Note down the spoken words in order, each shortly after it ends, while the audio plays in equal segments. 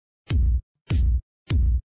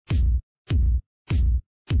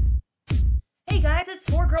it's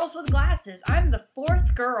 4 girls with glasses. I'm the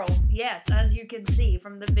 4th girl. Yes, as you can see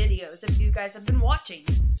from the videos if you guys have been watching.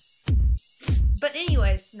 But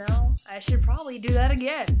anyways, no, I should probably do that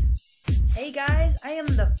again. Hey guys, I am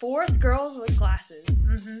the 4th girls with glasses.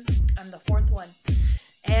 I'm the 4th one.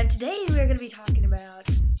 And today we're going to be talking about...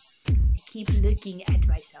 I keep looking at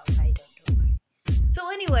myself, I don't know why. So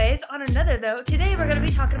anyways, on another note, today we're going to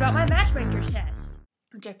be talking about my matchmaker's test,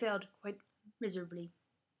 which I failed quite miserably.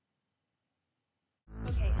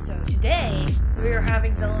 Okay, so today we are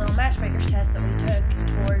having the little matchmaker's test that we took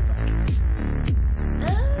towards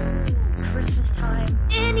Christmas time.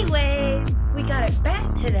 Anyways, we got it back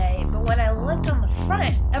today, but when I looked on the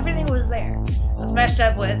front, everything was there. It was matched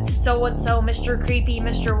up with so-and-so, Mr. Creepy,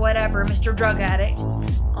 Mr. Whatever, Mr. Drug Addict,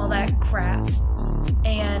 all that crap.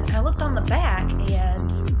 And I looked on the back,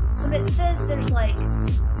 and when it says there's like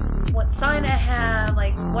what sign I have,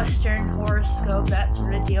 like Western horoscope, that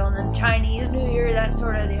sort of deal, and then Chinese New Year, that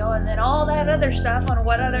sort of deal, and then all that other stuff on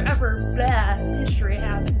what other history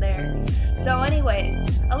happened there. So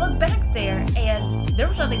anyways, I looked back there and there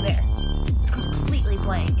was nothing there. It was completely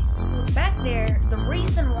blank. I looked back there, the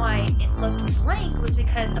reason why it looked blank was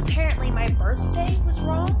because apparently my birthday was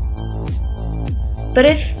wrong. But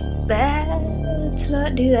if let's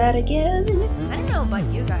not do that again. I don't know about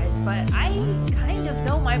you guys, but I kind of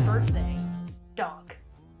know my birthday. Dog.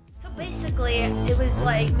 So basically, it was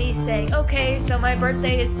like me saying, okay, so my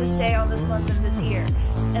birthday is this day on this month and this year.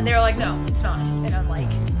 And they're like, no, it's not. And I'm like,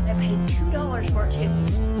 I paid $2 for it too.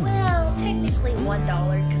 Well, technically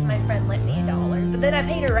 $1 because my friend lent me $1. But then I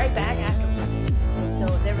paid her right back afterwards. So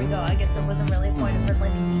there we go. I guess there wasn't really a point of her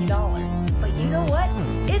lending me $1. But you know what?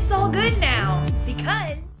 It's all good now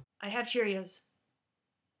because I have Cheerios.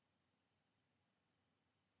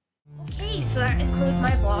 Okay, so that includes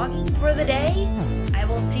my vlogging for the day. I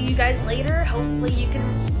will see you guys later. Hopefully you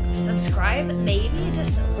can subscribe, maybe,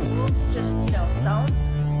 just you know, some.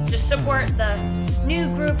 Just support the new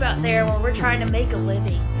group out there where we're trying to make a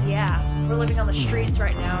living. Yeah, we're living on the streets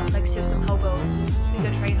right now next to some hobos. We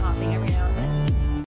go train hopping every now and then.